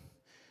girl,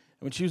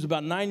 and when she was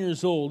about 9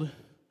 years old,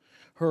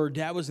 her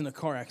dad was in a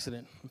car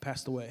accident and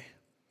passed away.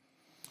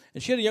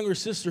 And she had a younger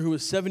sister who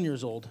was 7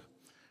 years old,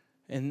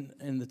 and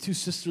the two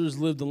sisters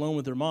lived alone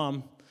with their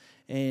mom,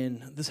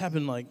 and this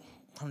happened I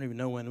don't even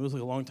know when, it was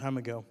a long time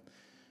ago.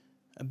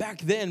 And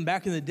back in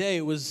the day,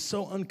 it was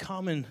so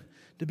uncommon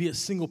to be a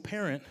single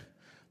parent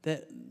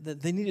that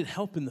they needed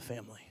help in the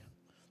family.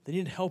 They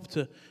needed help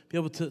to be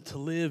able to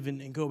live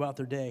and go about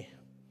their day.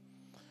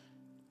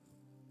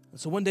 And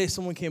so one day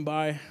someone came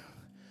by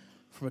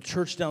from a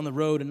church down the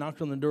road and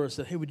knocked on the door and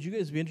said, hey, would you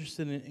guys be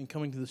interested in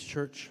coming to this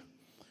church?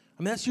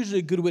 I mean, that's usually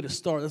a good way to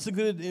start. That's a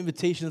good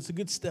invitation. That's a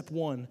good step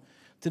one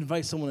to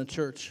invite someone to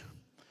church.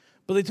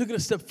 But they took it a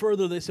step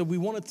further. They said, we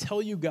want to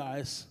tell you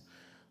guys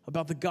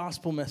about the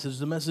gospel message,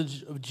 the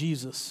message of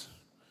Jesus.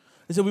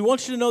 They said, we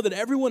want you to know that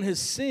everyone has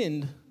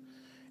sinned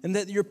and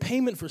that your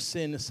payment for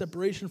sin is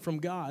separation from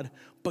God.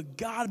 But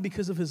God,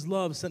 because of his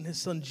love, sent his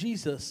son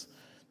Jesus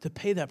to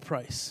pay that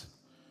price.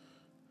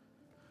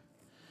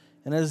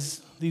 And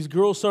as these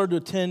girls started to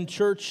attend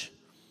church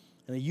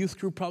and a youth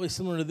group probably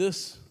similar to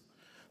this,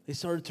 they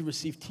started to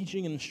receive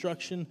teaching and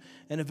instruction.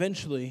 And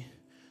eventually,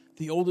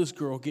 the oldest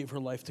girl gave her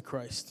life to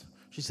Christ.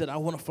 She said, I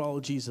want to follow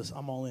Jesus.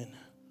 I'm all in.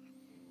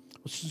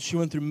 She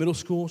went through middle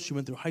school. She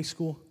went through high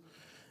school.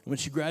 And when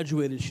she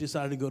graduated, she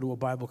decided to go to a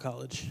Bible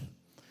college.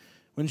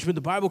 When she went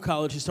to Bible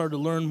college, she started to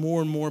learn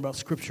more and more about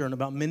Scripture and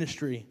about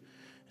ministry.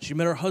 She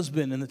met her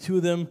husband, and the two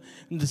of them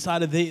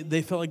decided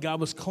they felt like God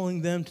was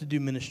calling them to do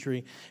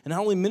ministry. And not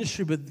only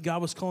ministry, but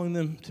God was calling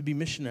them to be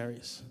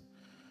missionaries.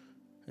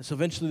 And so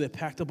eventually they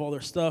packed up all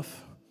their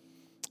stuff,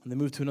 and they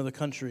moved to another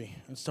country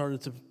and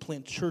started to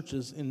plant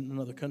churches in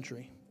another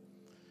country.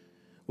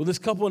 Well, this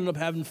couple ended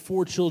up having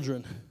 4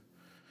 children,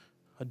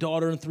 a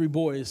daughter and 3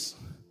 boys.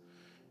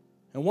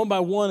 And one by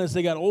one, as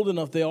they got old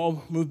enough, they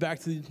all moved back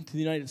to the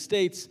United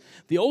States.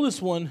 The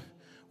oldest one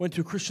went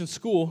to a Christian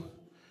school,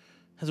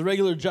 has a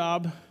regular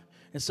job,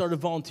 and started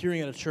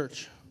volunteering at a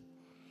church.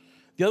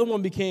 The other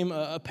one became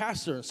a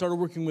pastor and started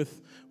working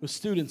with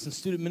students in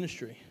student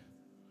ministry.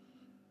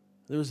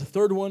 There was a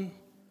third one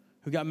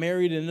who got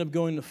married and ended up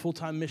going to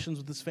full-time missions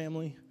with his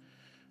family.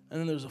 And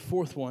then there was a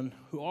fourth one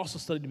who also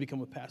studied to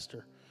become a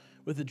pastor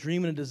with a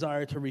dream and a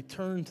desire to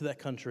return to that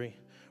country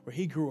where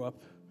he grew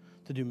up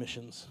to do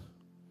missions.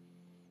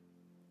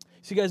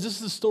 See, guys, this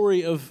is the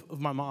story of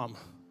my mom.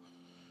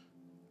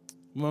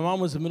 When my mom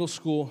was in middle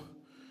school,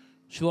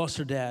 she lost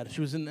her dad. She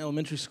was in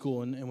elementary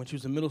school, and when she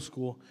was in middle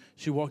school,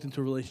 she walked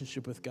into a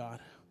relationship with God.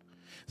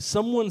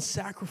 Someone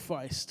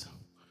sacrificed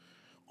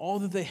all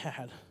that they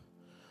had.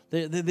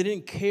 They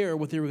didn't care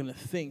what they were going to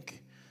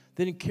think.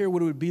 They didn't care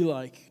what it would be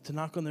like to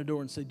knock on their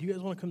door and say, do you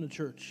guys want to come to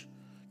church?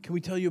 Can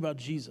we tell you about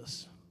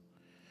Jesus?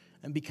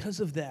 And because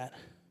of that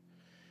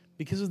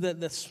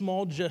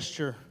small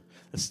gesture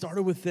that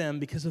started with them,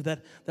 because of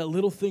that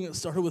little thing that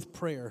started with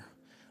prayer,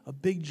 a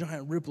big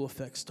giant ripple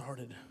effect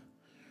started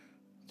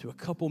to a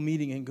couple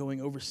meeting and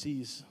going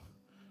overseas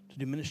to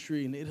do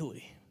ministry in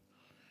Italy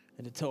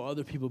and to tell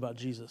other people about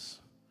Jesus,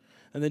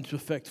 and then to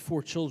affect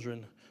 4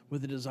 children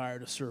with a desire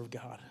to serve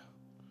God.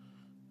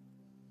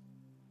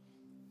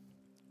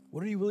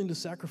 What are you willing to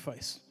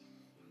sacrifice?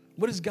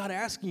 What is God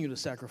asking you to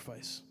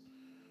sacrifice?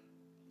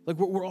 Like,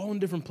 we're all in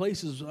different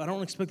places. I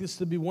don't expect this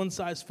to be one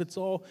size fits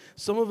all.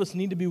 Some of us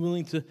need to be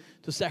willing to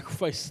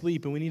sacrifice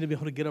sleep, and we need to be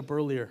able to get up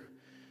earlier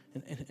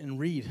and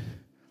read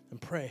and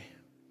pray.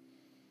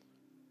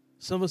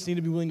 Some of us need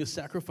to be willing to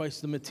sacrifice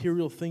the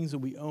material things that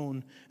we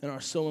own and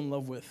are so in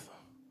love with.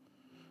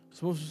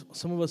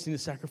 Some of us need to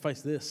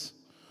sacrifice this.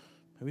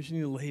 Maybe we just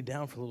need to lay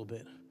down for a little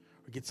bit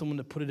or get someone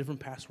to put a different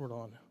password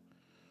on,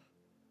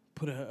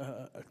 put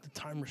a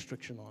time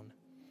restriction on.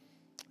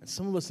 And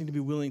some of us need to be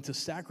willing to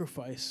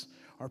sacrifice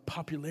our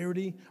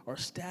popularity, our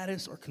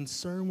status, our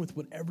concern with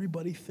what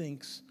everybody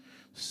thinks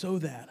so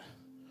that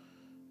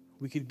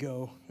we could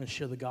go and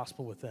share the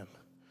gospel with them.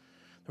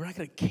 We're not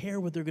going to care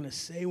what they're going to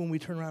say when we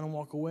turn around and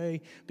walk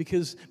away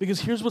because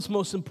here's what's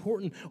most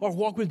important, our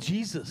walk with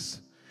Jesus.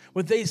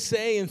 What they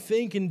say and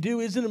think and do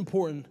isn't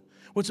important.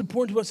 What's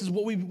important to us is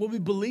what we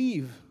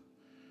believe.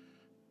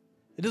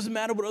 It doesn't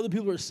matter what other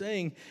people are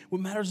saying.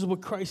 What matters is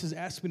what Christ has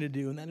asked me to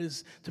do, and that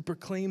is to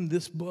proclaim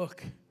this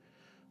book,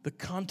 the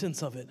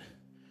contents of it,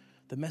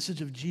 the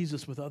message of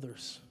Jesus with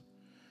others.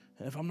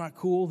 And if I'm not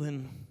cool,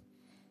 then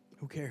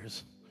who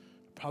cares?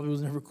 Probably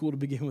was never cool to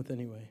begin with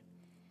anyway.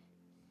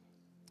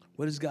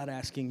 What is God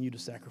asking you to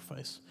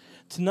sacrifice?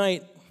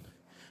 Tonight,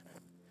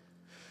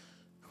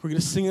 we're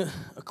going to sing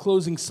a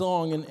closing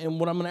song, and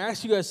what I'm going to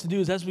ask you guys to do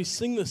is as we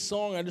sing this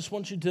song, I just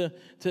want you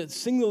to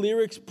sing the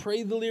lyrics,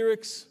 pray the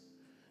lyrics,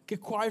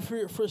 get quiet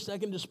for a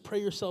second, just pray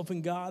yourself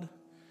in God,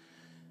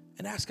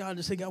 and ask God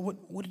to say, God,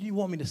 what do you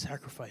want me to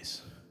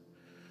sacrifice?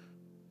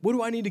 What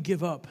do I need to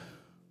give up?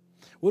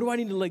 What do I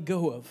need to let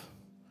go of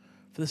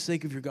for the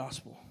sake of your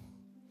gospel?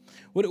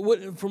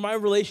 What for my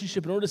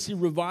relationship, in order to see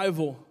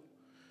revival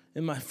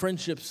in my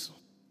friendships,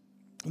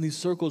 in these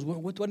circles,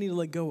 what do I need to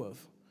let go of?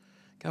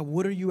 God,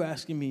 what are you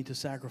asking me to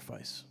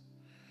sacrifice?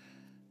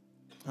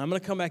 I'm going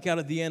to come back out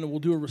at the end and we'll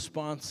do a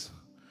response.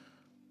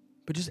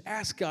 But just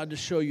ask God to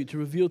show you, to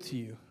reveal to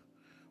you,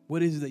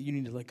 what is it that you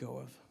need to let go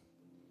of?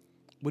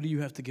 What do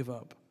you have to give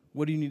up?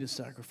 What do you need to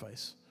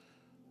sacrifice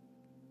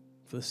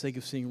for the sake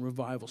of seeing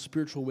revival,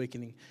 spiritual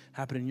awakening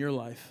happen in your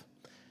life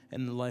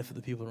and in the life of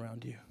the people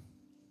around you?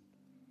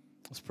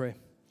 Let's pray.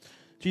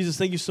 Jesus,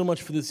 thank you so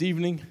much for this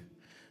evening.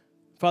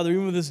 Father,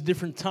 even with this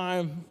different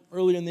time,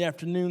 earlier in the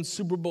afternoon,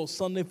 Super Bowl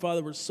Sunday,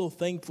 Father, we're so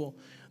thankful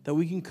that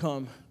we can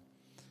come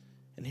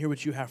and hear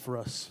what you have for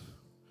us.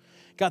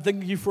 God,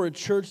 thank you for a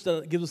church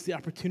that gives us the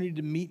opportunity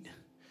to meet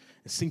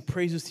and sing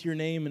praises to your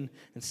name and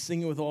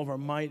sing it with all of our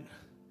might,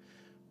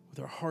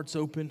 with our hearts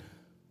open.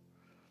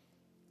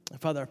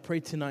 And Father, I pray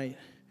tonight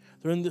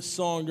during this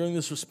song, during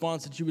this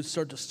response, that you would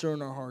start to stir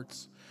in our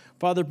hearts.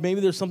 Father,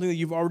 maybe there's something that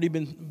you've already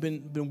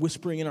been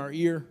whispering in our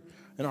ear,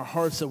 in our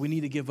hearts, that we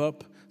need to give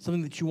up,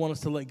 something that you want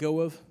us to let go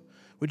of.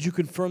 Would you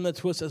confirm that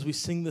to us as we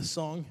sing this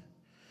song?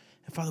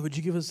 And Father, would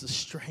you give us the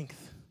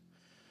strength,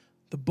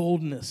 the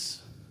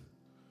boldness,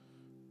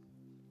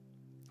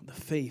 the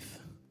faith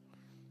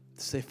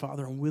to say,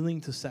 Father, I'm willing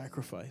to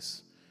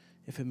sacrifice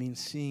if it means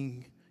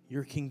seeing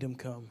your kingdom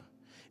come,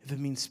 if it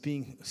means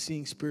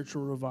seeing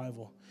spiritual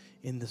revival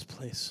in this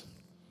place.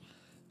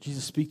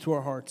 Jesus, speak to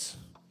our hearts.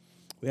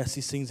 We ask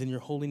these things in your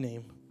holy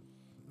name.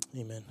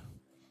 Amen.